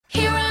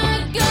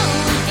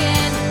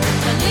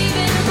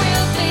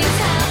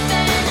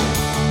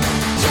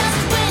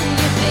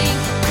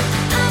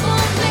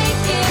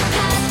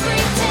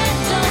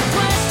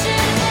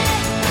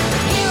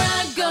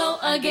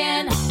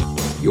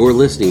You're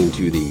listening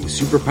to the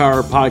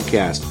Superpower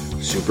Podcast,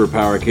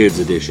 Superpower Kids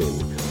Edition,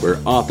 where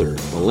author,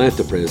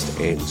 philanthropist,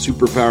 and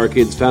Superpower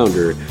Kids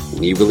founder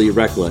Neva Lee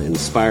Rekla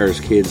inspires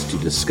kids to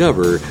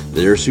discover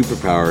their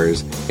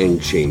superpowers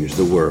and change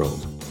the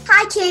world.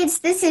 Hi kids,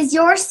 this is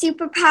your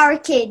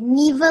Superpower Kid,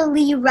 Neva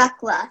Lee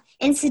Rekla,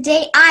 and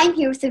today I'm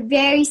here with a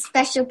very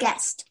special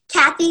guest,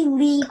 Kathy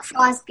Lee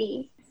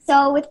Crosby.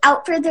 So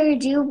without further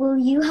ado, will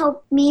you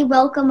help me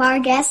welcome our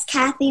guest,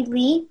 Kathy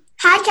Lee?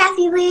 Hi,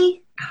 Kathy Lee.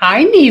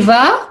 Hi,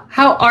 Neva.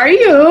 How are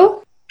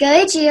you?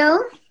 Good,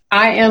 you?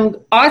 I am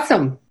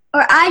awesome.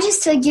 Or I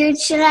just figured,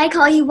 should I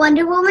call you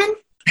Wonder Woman?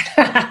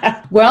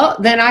 Well,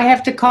 then I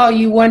have to call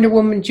you Wonder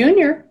Woman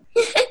Jr.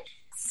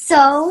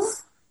 So?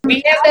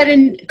 We have that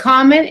in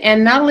common,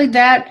 and not only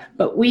that,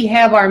 but we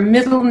have our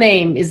middle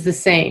name is the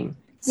same.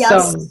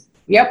 Yes. So,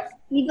 yep.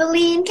 Neva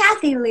Lee and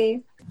Kathy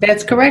Lee.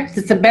 That's correct.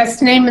 It's the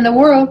best name in the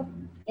world.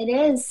 It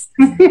is.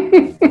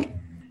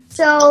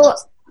 So,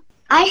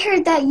 I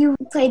heard that you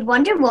played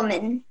Wonder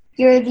Woman.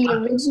 You're the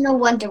original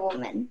Wonder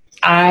Woman.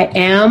 I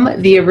am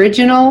the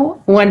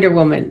original Wonder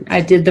Woman.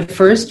 I did the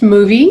first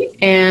movie,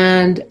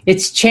 and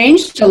it's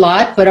changed a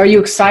lot, but are you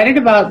excited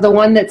about the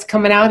one that's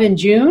coming out in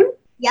June?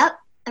 Yep,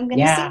 I'm going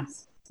to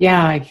see.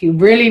 Yeah, I'm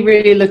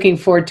really looking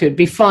forward to it. It'd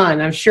be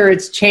fun. I'm sure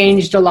it's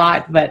changed a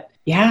lot, but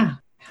yeah,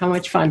 how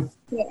much fun.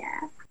 Yeah.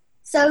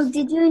 So,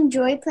 did you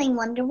enjoy playing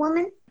Wonder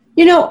Woman?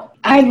 You know,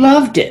 I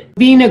loved it.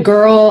 Being a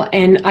girl,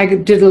 and I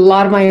did a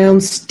lot of my own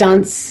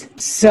stunts,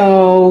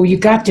 so you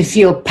got to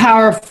feel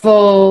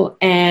powerful,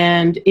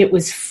 and it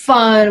was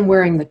fun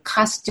wearing the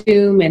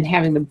costume and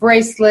having the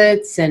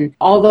bracelets and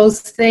all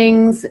those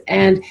things,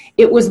 and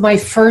it was my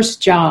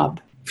first job.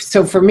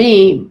 So for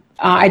me,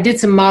 I did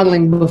some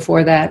modeling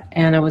before that,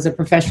 and I was a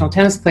professional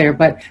tennis player,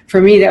 but for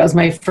me, that was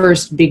my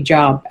first big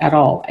job at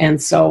all, and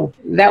so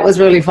that was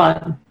really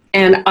fun.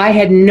 And I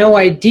had no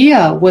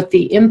idea what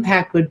the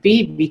impact would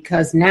be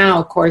because now,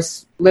 of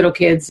course, little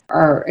kids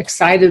are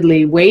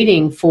excitedly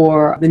waiting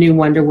for the new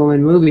Wonder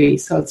Woman movie.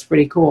 So it's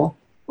pretty cool.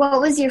 What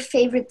was your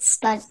favorite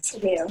stunt to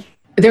do?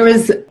 There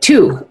was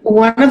two.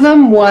 One of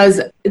them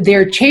was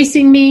they're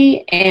chasing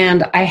me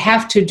and I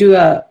have to do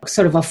a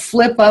sort of a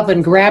flip up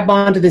and grab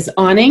onto this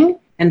awning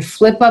and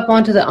flip up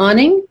onto the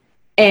awning.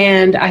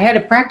 And I had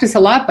to practice a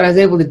lot, but I was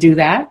able to do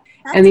that.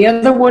 And the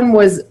other one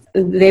was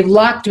they've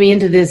locked me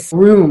into this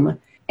room.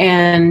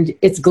 And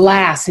it's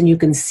glass and you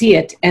can see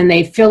it, and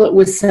they fill it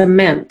with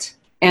cement.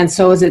 And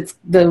so as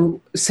the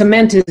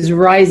cement is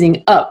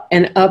rising up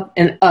and up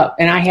and up,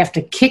 and I have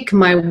to kick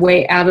my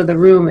way out of the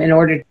room in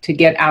order to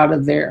get out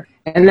of there.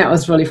 And that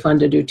was really fun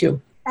to do too.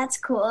 That's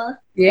cool.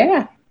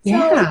 Yeah.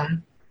 So,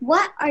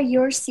 what are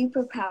your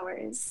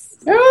superpowers?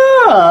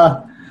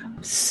 Oh,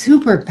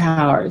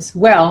 superpowers.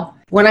 Well,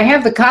 when I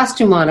have the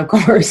costume on, of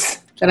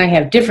course, then I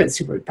have different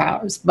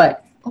superpowers.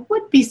 But what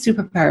would be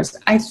superpowers?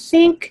 I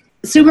think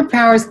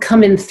superpowers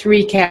come in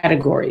three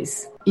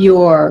categories: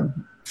 your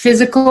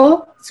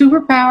physical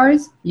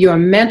superpowers, your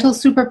mental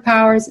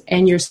superpowers,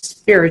 and your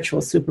spiritual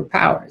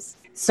superpowers.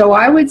 So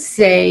I would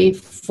say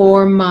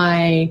for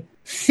my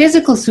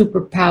physical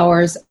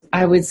superpowers,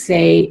 I would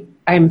say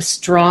I'm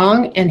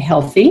strong and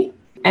healthy,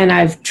 and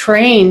I've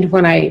trained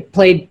when I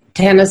played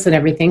tennis and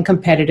everything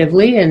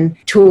competitively and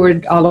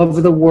toured all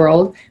over the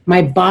world.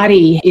 My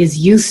body is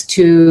used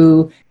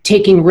to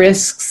taking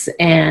risks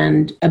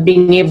and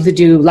being able to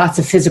do lots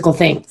of physical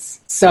things.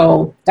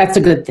 So that's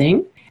a good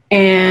thing.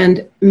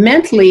 And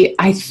mentally,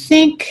 I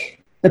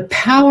think the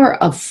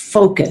power of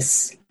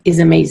focus is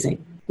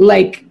amazing.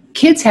 Like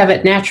kids have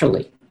it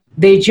naturally.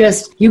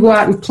 You go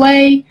out and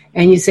play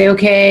and you say,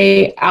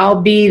 okay,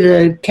 I'll be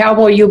the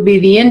cowboy, you'll be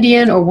the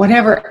Indian or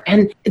whatever.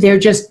 And they're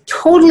just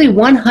totally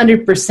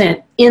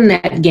 100% in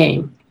that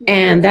game.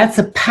 And that's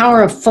the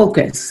power of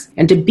focus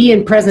and to be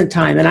in present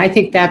time. And I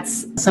think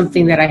that's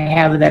something that I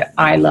have that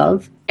I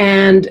love.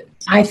 And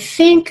I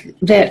think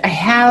that I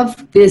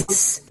have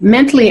this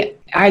mentally,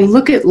 I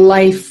look at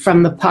life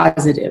from the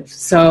positive.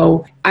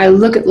 So I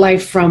look at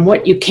life from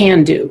what you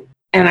can do.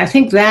 And I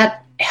think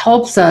that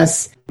helps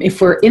us. If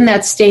we're in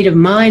that state of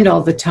mind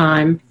all the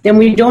time, then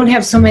we don't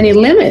have so many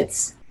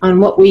limits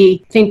on what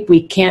we think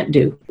we can't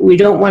do. We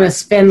don't want to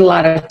spend a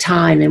lot of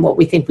time in what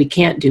we think we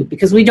can't do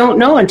because we don't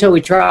know until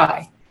we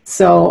try.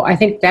 So I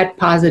think that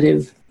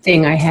positive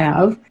thing I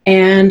have.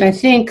 And I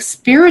think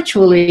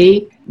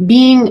spiritually,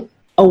 being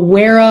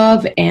aware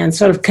of and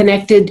sort of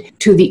connected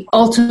to the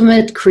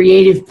ultimate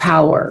creative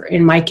power,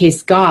 in my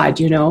case, God,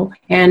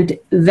 and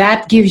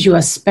that gives you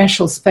a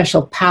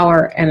special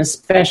power and a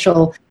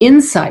special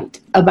insight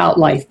about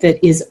life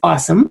that is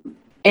awesome.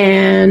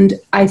 And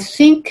I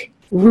think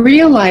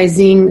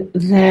realizing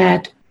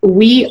that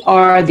we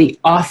are the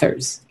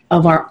authors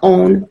of our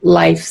own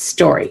life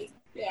story.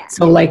 Yeah.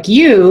 So like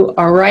you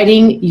are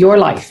writing your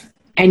life,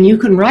 and you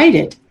can write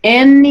it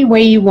any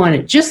way you want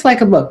it, just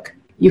like a book.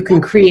 You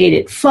can create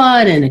it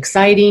fun and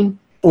exciting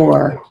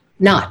or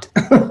not.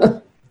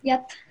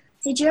 Yep.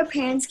 Did your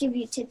parents give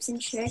you tips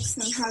and tricks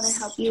on how to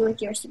help you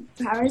with your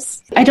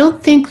superpowers? I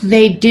don't think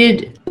they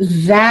did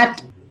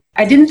that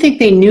I didn't think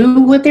they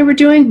knew what they were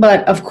doing,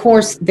 but of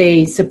course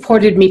they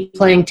supported me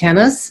playing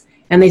tennis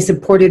and they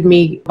supported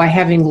me by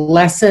having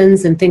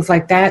lessons and things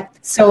like that.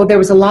 So there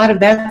was a lot of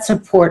that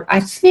support. I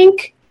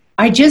think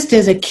I just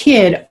as a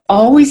kid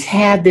always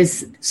had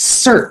this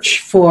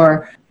search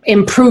for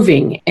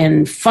improving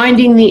and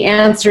finding the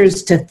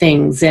answers to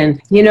things.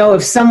 And,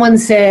 if someone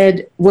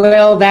said,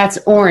 well, that's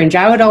orange,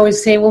 I would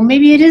always say, well,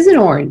 maybe it isn't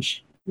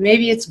orange.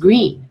 Maybe it's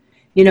green,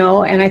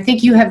 and I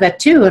think you have that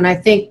too. And I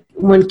think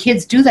when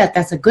kids do that,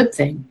 that's a good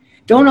thing.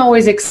 Don't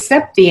always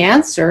accept the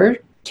answer.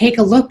 Take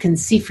a look and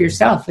see for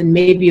yourself, and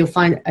maybe you'll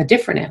find a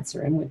different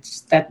answer, in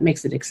which that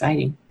makes it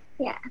exciting.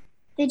 Yeah.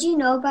 Did you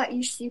know about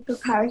your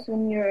superpowers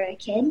when you were a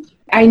kid?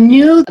 I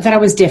knew that I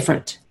was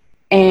different.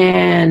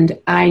 And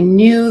I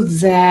knew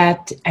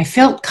that I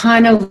felt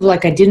kind of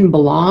like I didn't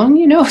belong,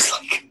 It's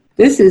like,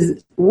 this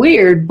is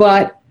weird,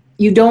 but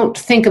you don't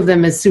think of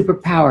them as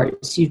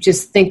superpowers. You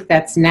just think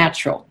that's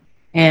natural.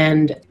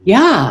 And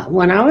yeah,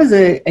 when I was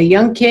a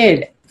young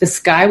kid, the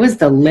sky was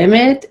the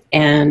limit.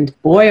 And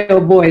boy,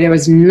 oh boy, there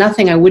was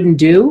nothing I wouldn't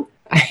do.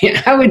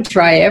 I would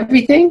try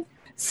everything.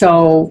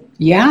 So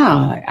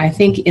yeah, I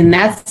think in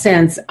that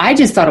sense, I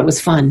just thought it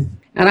was fun.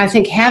 And I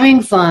think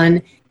having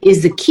fun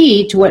is the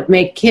key to what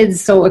make kids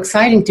so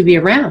exciting to be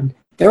around.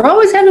 They're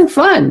always having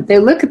fun. They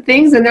look at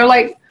things and they're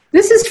like,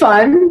 this is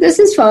fun. This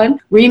is fun.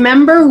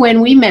 Remember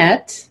when we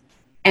met,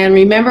 and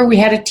remember we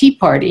had a tea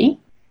party.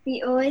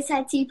 We always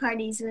had tea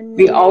parties.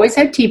 We always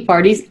had tea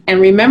parties.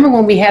 And remember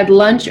when we had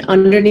lunch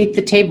underneath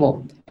the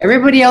table.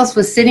 Everybody else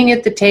was sitting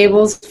at the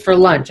tables for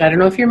lunch. I don't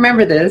know if you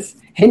remember this.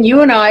 And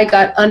you and I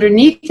got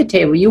underneath the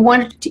table. You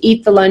wanted to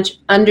eat the lunch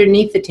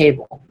underneath the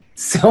table.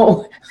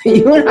 So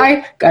you and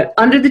I got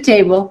under the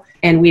table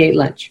and we ate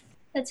lunch.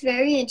 That's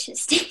very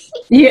interesting.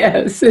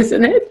 Yes,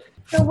 isn't it?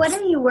 So what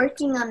are you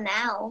working on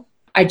now?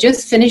 I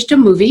just finished a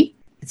movie.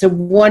 It's a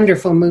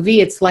wonderful movie.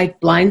 It's like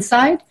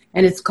Blindside,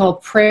 and it's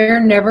called Prayer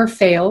Never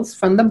Fails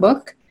from the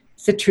book.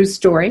 It's a true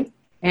story,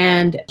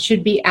 and it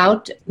should be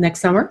out next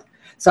summer.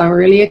 So I'm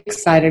really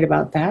excited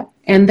about that.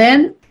 And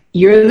then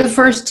you're the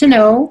first to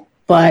know,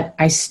 but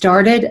I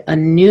started a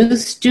new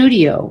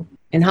studio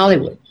in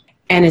Hollywood,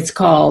 and it's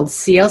called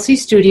CLC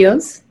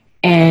Studios.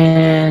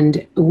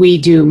 And we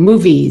do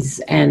movies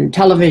and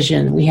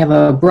television. We have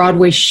a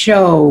Broadway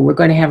show. We're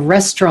going to have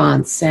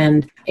restaurants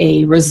and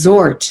a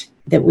resort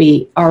that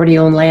we already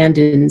own land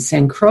in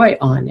St. Croix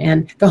on.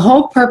 And the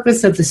whole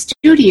purpose of the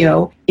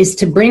studio is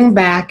to bring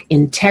back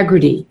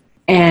integrity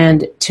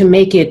and to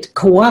make it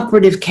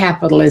cooperative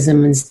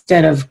capitalism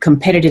instead of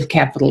competitive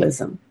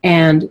capitalism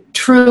and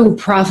true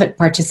profit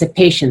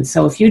participation.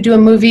 So if you do a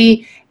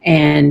movie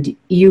and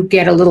you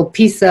get a little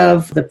piece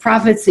of the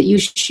profits that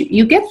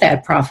you get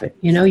that profit,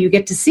 you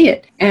get to see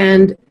it.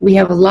 And we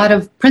have a lot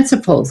of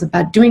principles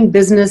about doing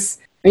business,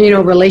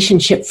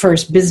 relationship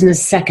first,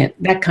 business second,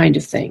 that kind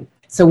of thing.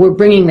 So we're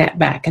bringing that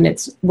back,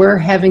 and we're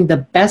having the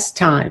best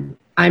time.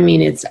 I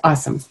mean, it's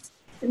awesome.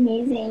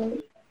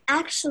 Amazing.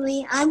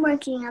 Actually, I'm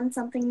working on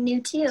something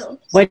new too.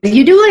 What are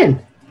you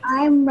doing?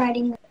 I'm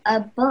writing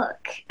a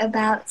book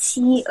about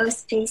CEO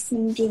space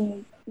and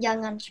being a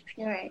young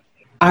entrepreneur.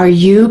 Are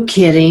you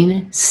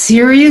kidding?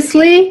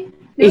 Seriously? Really?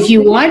 If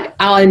you want,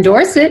 I'll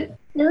endorse it.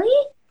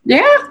 Really?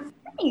 Yeah.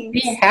 Thanks.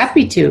 Be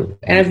happy to.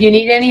 And if you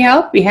need any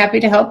help, be happy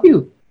to help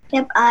you.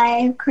 Yep,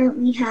 I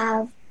currently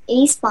have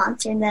a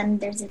sponsor, and then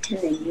there's a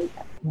ton.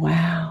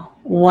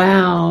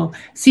 Wow.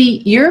 See,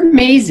 you're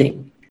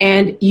amazing.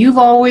 And you've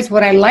always,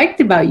 what I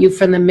liked about you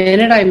from the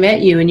minute I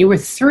met you, and you were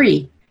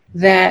 3,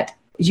 that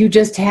you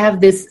just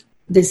have this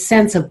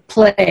sense of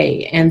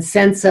play and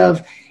sense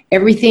of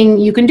everything,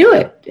 you can do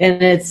it,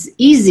 and it's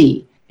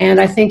easy.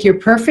 And I think you're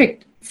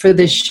perfect for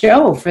this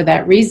show for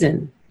that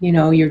reason.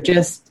 You're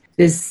just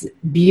this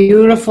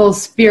beautiful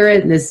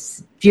spirit,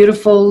 this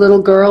beautiful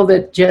little girl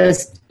that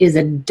just is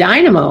a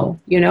dynamo,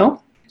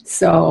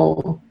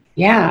 So,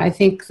 yeah, I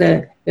think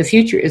the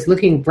future is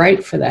looking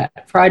bright for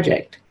that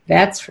project.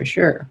 That's for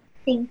sure.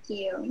 Thank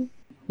you.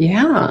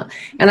 Yeah.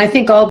 And I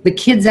think all the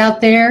kids out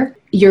there,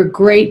 you're a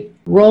great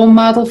role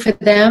model for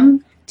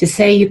them to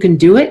say you can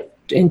do it.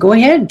 And go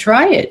ahead and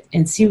try it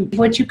and see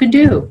what you can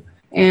do.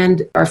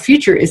 And our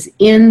future is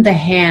in the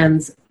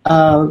hands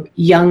of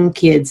young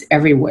kids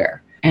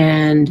everywhere.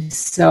 And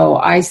so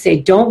I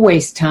say don't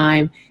waste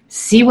time.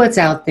 See what's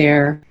out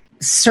there.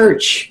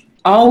 Search.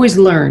 Always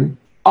learn.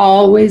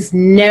 Always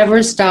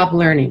never stop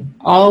learning.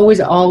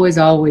 Always, always,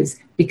 always.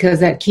 Because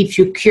that keeps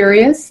you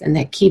curious and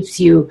that keeps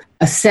you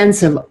a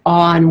sense of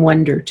awe and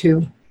wonder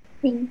too.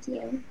 Thank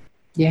you.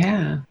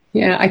 Yeah.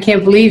 I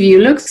can't believe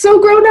you look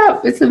so grown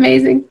up. It's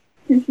amazing.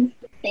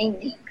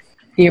 Thanks.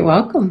 You're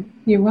welcome.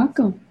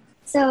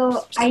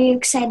 So, are you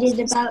excited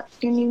about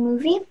your new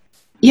movie?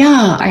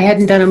 Yeah, I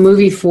hadn't done a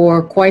movie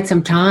for quite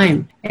some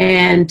time.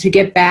 And to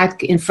get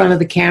back in front of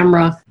the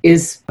camera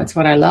that's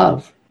what I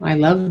love. I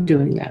love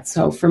doing that.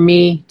 So for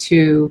me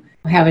to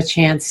have a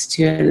chance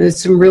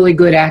there's some really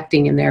good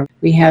acting in there.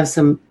 We have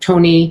some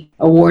Tony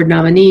Award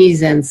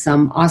nominees and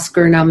some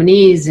Oscar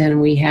nominees,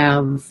 and we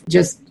have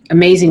just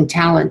amazing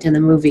talent in the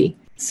movie.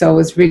 So it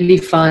was really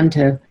fun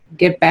to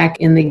get back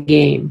in the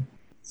game.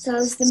 So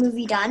is the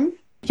movie done?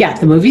 Yeah,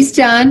 the movie's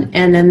done,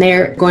 and then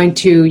they're going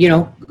to,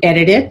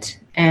 edit it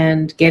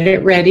and get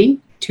it ready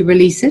to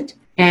release it.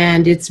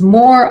 And it's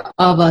more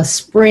of a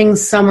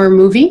spring-summer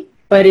movie,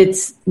 but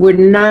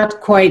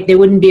they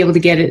wouldn't be able to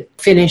get it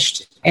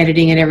finished,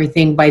 editing and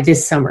everything by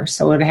this summer,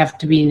 so it would have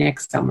to be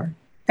next summer.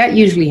 That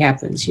usually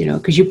happens,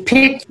 because you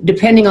pick,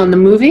 depending on the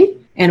movie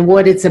and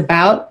what it's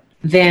about,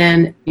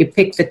 then you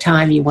pick the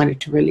time you want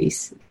it to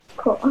release.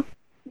 Cool.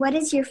 What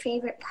is your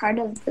favorite part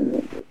of the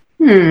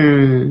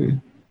movie?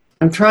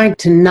 I'm trying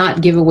to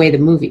not give away the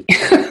movie.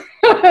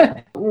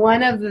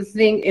 One of the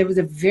things, it was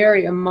a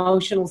very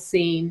emotional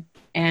scene,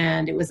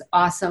 and it was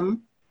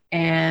awesome.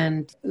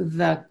 And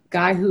the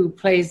guy who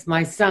plays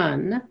my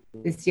son,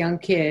 this young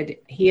kid,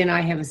 he and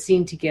I have a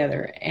scene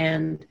together,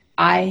 and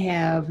I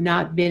have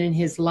not been in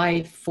his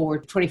life for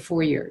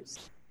 24 years,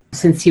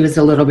 since he was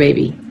a little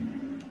baby.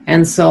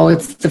 And so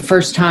it's the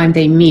first time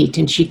they meet,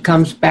 and she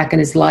comes back in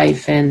his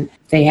life, and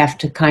they have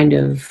to kind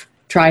of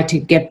try to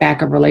get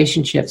back a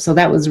relationship. So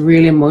that was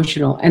really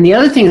emotional. And the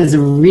other thing is a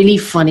really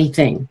funny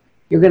thing.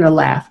 You're going to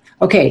laugh.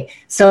 Okay,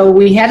 so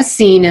we had a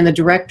scene, and the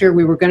director,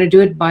 we were going to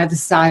do it by the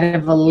side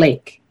of a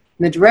lake.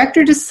 And the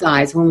director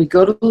decides, when we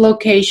go to the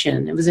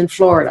location, it was in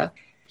Florida,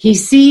 he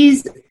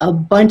sees a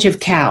bunch of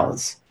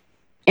cows.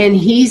 And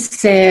he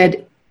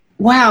said,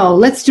 wow,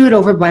 let's do it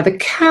over by the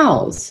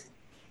cows.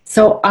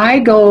 So I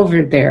go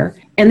over there,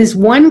 and this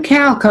one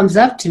cow comes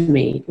up to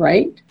me,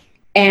 right?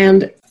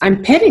 And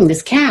I'm petting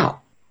this cow.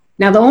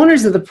 Now, the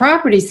owners of the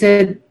property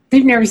said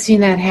they've never seen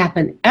that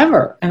happen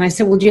ever. And I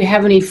said, well, do you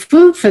have any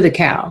food for the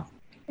cow?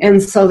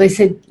 And so they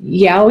said,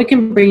 yeah, we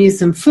can bring you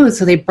some food.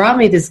 So they brought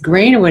me this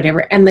grain or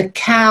whatever, and the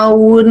cow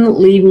wouldn't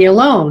leave me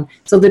alone.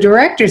 So the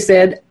director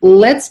said,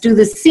 let's do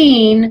the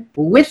scene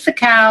with the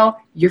cow.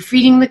 You're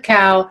feeding the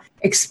cow.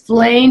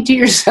 Explain to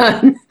your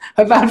son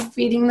about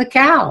feeding the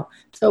cow.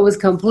 So it was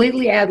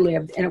completely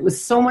ad-libbed, and it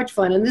was so much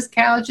fun. And this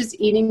cow is just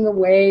eating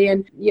away,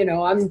 and,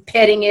 I'm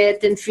petting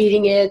it and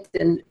feeding it.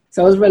 And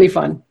so it was really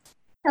fun.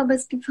 That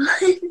must be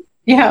fun.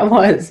 Yeah, it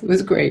was. It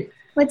was great.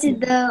 What did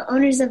the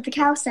owners of the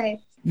cow say?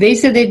 They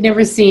said they'd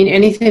never seen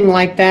anything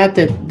like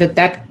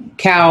that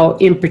cow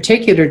in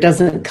particular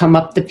doesn't come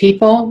up to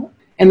people.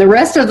 And the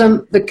rest of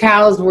them, the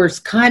cows were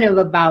kind of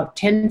about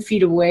 10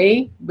 feet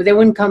away, but they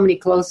wouldn't come any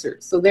closer.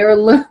 So they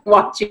were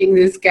watching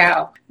this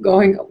cow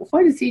going,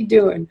 what is he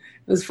doing?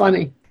 It was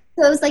funny.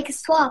 So it was like a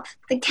swap.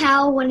 The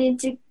cow wanted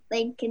to,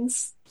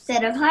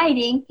 instead of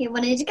hiding, he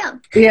wanted to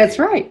come. Yeah,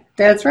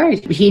 that's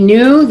right. He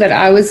knew that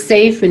I was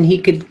safe, and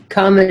he could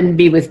come and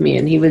be with me,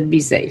 and he would be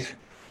safe.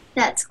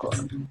 That's cool.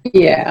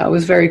 Yeah, it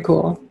was very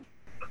cool.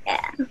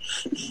 Yeah.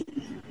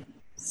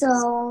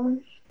 So,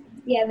 do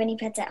you have any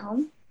pets at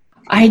home?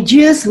 I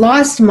just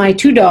lost my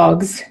 2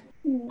 dogs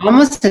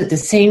almost at the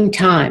same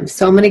time.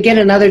 So I'm going to get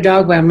another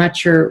dog, but I'm not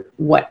sure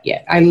what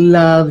yet. I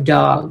love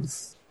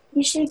dogs.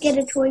 You should get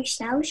a toy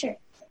schnauzer.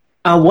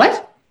 A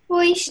what?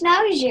 Toy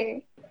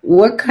schnauzer.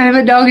 What kind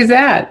of a dog is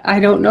that? I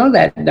don't know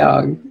that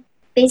dog.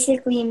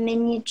 Basically a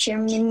miniature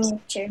schnauzer.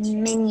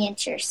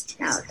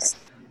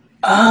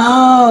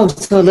 Oh,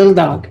 so a little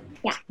dog.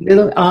 Yeah.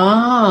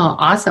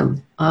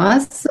 Awesome.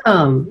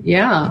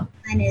 Yeah.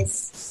 Her name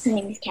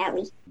is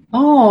Callie.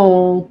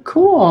 Oh,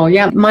 cool.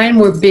 Yeah, mine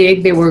were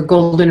big. They were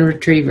golden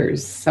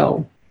retrievers.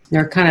 So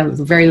they're kind of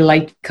very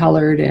light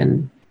colored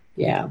and,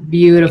 yeah,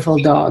 beautiful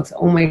dogs.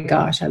 Oh, my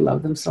gosh, I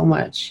love them so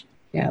much.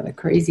 Yeah, they're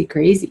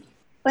crazy.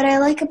 What I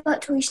like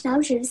about toy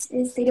schnauzers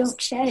is they don't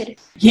shed.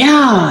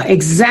 Yeah,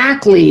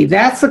 exactly.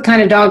 That's the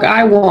kind of dog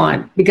I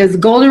want, because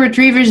golden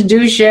retrievers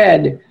do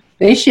shed.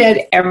 They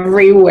shed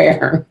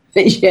everywhere.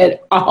 They shed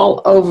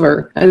all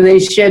over. And they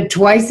shed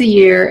twice a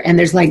year, and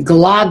there's like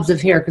globs of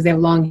hair because they have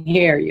long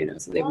hair,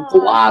 so they have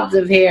globs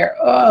of hair.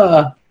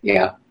 Oh,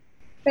 yeah.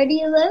 Where do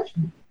you live?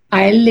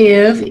 I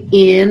live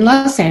in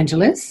Los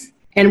Angeles.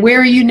 And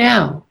where are you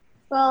now?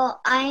 Well,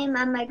 I'm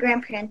at my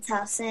grandparents'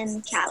 house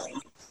in Cali.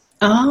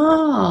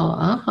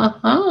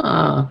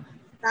 Oh,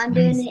 I'm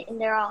doing it in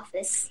their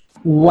office.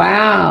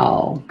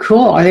 Wow,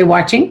 cool. Are they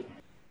watching?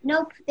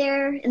 Nope,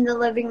 they're in the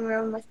living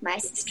room with my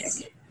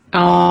sister.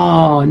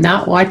 Oh,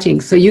 not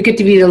watching. So you get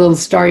to be the little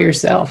star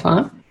yourself,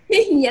 huh?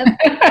 Yep.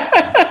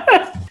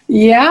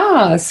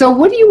 Yeah. So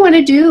what do you want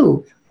to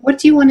do? What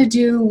do you want to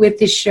do with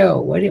this show?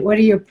 What are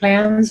your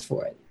plans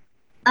for it?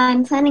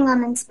 I'm planning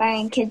on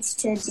inspiring kids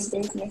to do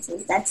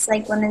businesses. That's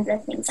one of the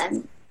things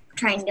I'm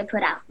trying to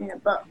put out in the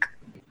book.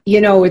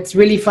 It's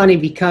really funny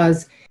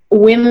because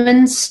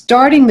women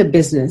starting the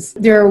business,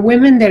 there are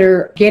women that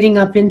are getting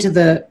up into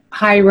the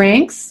high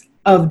ranks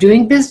of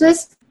doing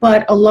business,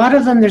 but a lot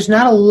of them, there's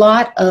not a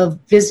lot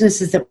of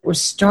businesses that were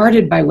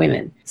started by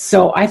women.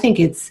 So I think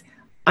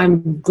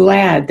I'm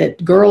glad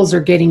that girls are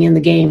getting in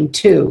the game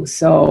too.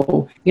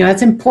 So,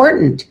 that's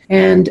important.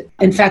 And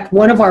in fact,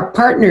 one of our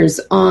partners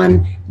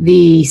on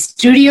the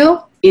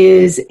studio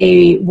is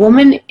a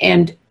woman,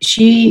 and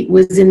she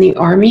was in the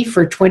Army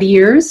for 20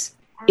 years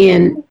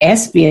in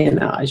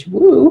espionage.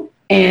 Woo!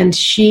 And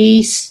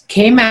she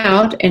came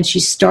out and she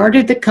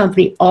started the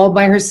company all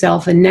by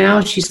herself. And now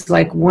she's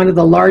like one of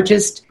the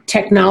largest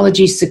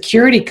technology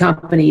security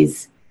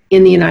companies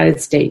in the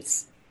United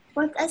States.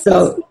 What's espionage?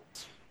 So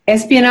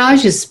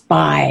espionage is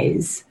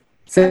spies.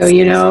 So,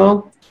 you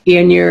know,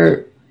 and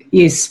you're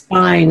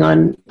spying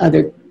on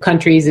other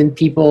countries and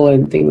people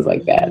and things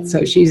like that.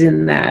 So she's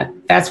in that.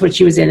 That's what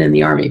she was in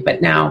the Army.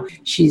 But now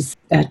she's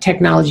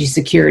technology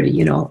security,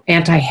 you know,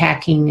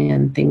 anti-hacking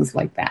and things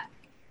like that.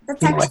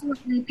 That's actually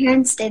what my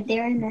parents did. They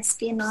were in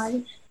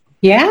espionage.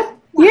 Yeah?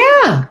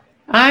 Yeah.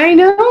 I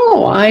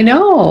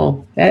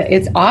know.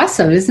 It's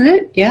awesome, isn't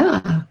it?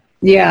 Yeah.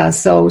 Yeah,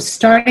 so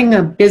starting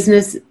a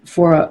business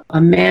for a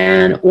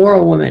man or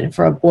a woman,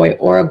 for a boy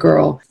or a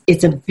girl,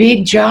 it's a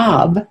big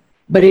job,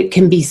 but it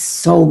can be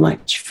so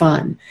much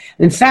fun.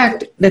 In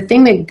fact, the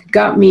thing that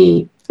got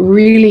me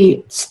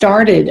really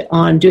started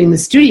on doing the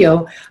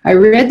studio, I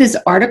read this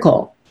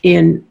article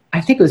in,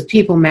 I think it was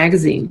People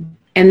magazine.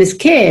 And this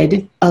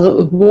kid, a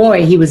little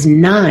boy, he was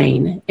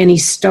 9, and he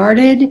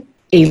started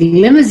a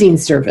limousine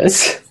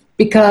service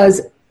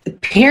because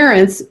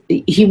parents,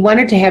 he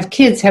wanted to have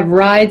kids have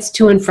rides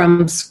to and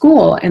from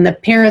school, and the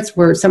parents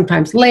were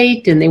sometimes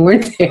late and they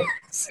weren't there.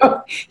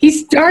 So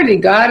he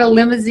got a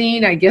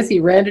limousine. I guess he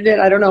rented it.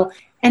 I don't know.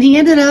 And he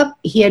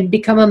had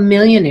become a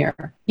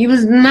millionaire. He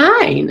was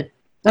 9.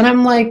 And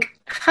I'm like,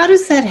 how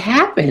does that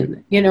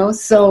happen? You know,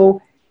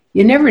 so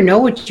you never know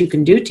what you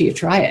can do till you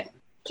try it.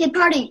 Kid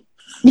party.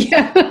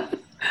 Yeah.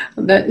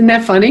 Isn't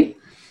that funny?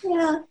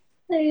 Yeah,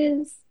 it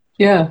is.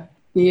 Yeah.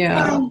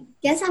 I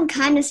guess I'm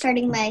kind of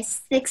starting my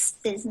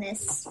 6th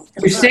business.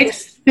 Your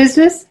 6th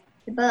business?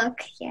 The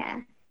book, yeah.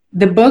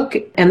 The book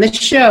and the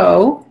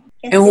show.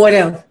 Yes. And what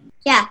else?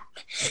 Yeah.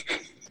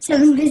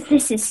 7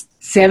 businesses.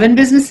 7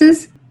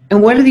 businesses?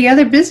 And what are the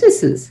other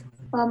businesses?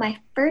 Well, my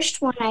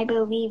first one, I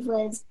believe,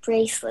 was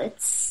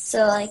bracelets.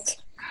 So, like,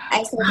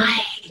 I sold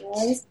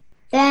bracelets.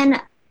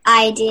 Then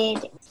I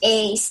did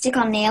a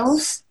stick-on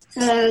nails.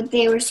 So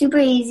they were super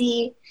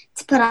easy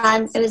to put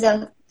on. It was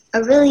a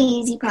really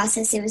easy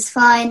process. It was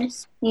fun.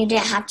 You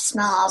didn't have to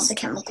smell all the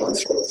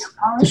chemicals from the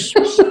polish.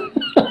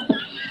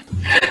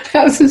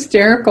 That was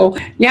hysterical.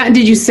 Yeah,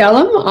 did you sell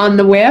them on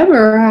the web,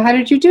 or how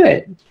did you do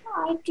it?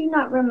 I do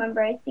not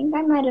remember. I think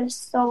I might have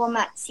sold them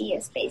at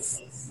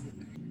CSpace.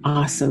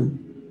 Awesome.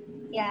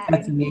 Yeah.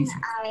 That's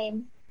amazing. I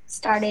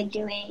started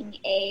doing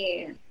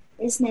a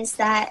business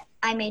that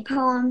I made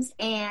poems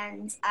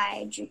and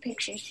I drew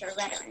pictures for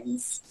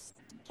veterans.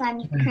 So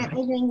I'm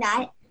currently doing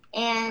that.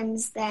 And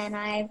then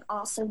I've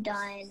also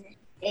done,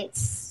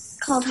 it's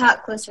called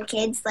Hot Clothes for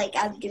Kids. Like,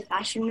 I would do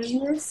fashion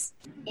reviews,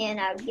 and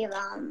I would give,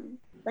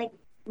 like,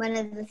 one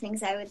of the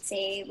things I would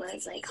say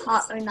was, like,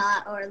 hot or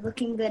not, or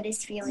looking good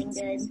is feeling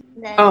good.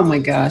 Then, oh, my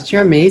gosh,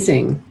 you're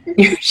amazing.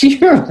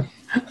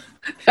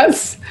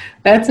 That's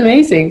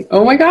amazing.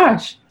 Oh, my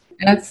gosh.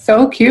 That's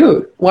so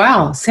cute.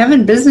 Wow,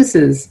 7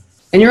 businesses.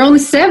 And you're only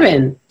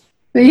 7.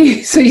 So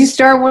you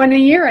start one a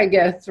year, I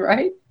guess,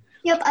 right?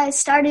 Yep, I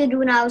started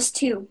when I was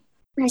 2.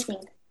 I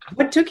think.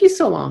 What took you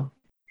so long?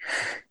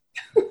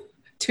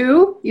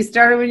 2? You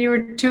started when you were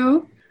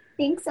 2? I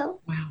think so.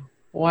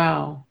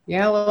 Wow.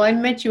 Yeah, well, I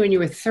met you when you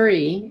were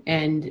 3,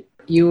 and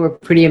you were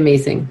pretty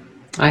amazing.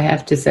 I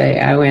have to say,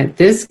 I went,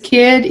 this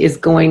kid is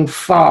going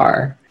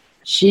far.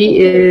 She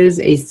is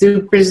a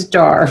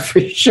superstar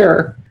for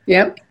sure.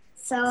 Yep.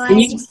 So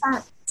I just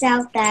found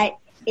out that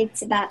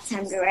it's about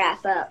time to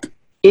wrap up.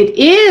 It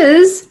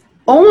is?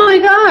 Oh my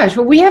gosh.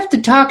 Well, we have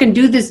to talk and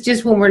do this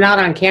just when we're not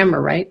on camera,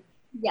 right?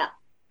 Yeah.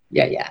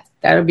 Yeah.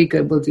 That'll be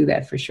good. We'll do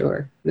that for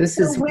sure. Where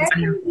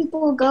can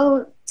people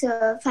go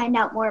to find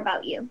out more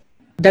about you?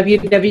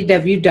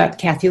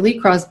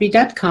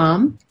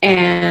 www.kathyleecrosby.com,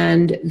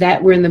 and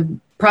that we're in the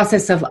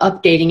process of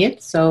updating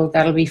it, so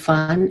that'll be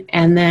fun.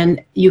 And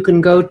then you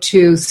can go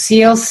to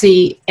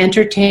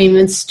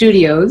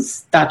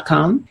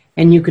clcentertainmentstudios.com,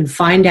 and you can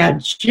find out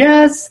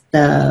just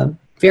the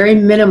very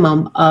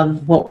minimum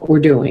of what we're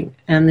doing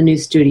and the new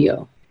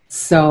studio.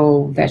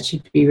 So that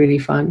should be really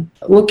fun.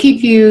 We'll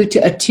keep you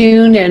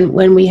attuned, and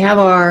when we have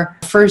our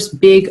first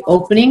big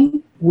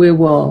opening, we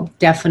will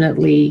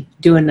definitely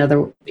do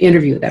another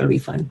interview. That'll be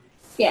fun.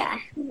 Yeah.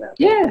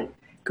 Yeah.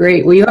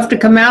 Great. Well, you have to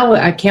come out.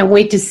 I can't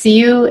wait to see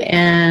you,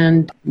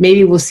 and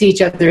maybe we'll see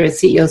each other at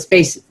CEO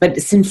Space. But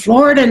it's in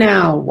Florida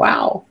now.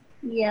 Wow.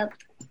 Yep.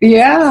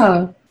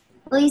 Yeah.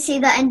 Will you say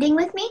the ending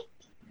with me?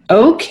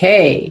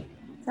 Okay.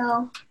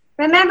 So,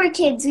 remember,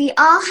 kids, we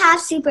all have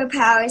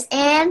superpowers,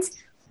 and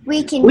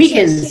we can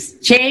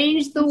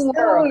change the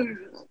world.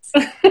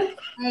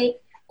 Right.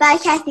 Bye,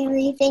 Kathy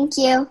Lee. Thank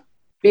you.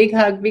 Big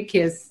hug, big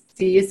kiss.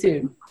 See you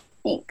soon.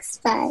 Thanks.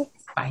 Bye.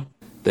 Bye.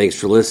 Thanks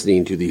for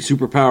listening to the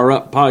Superpower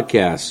Up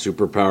Podcast,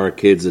 Superpower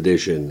Kids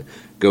Edition.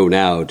 Go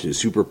now to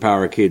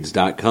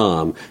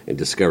superpowerkids.com and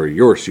discover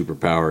your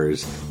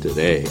superpowers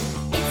today.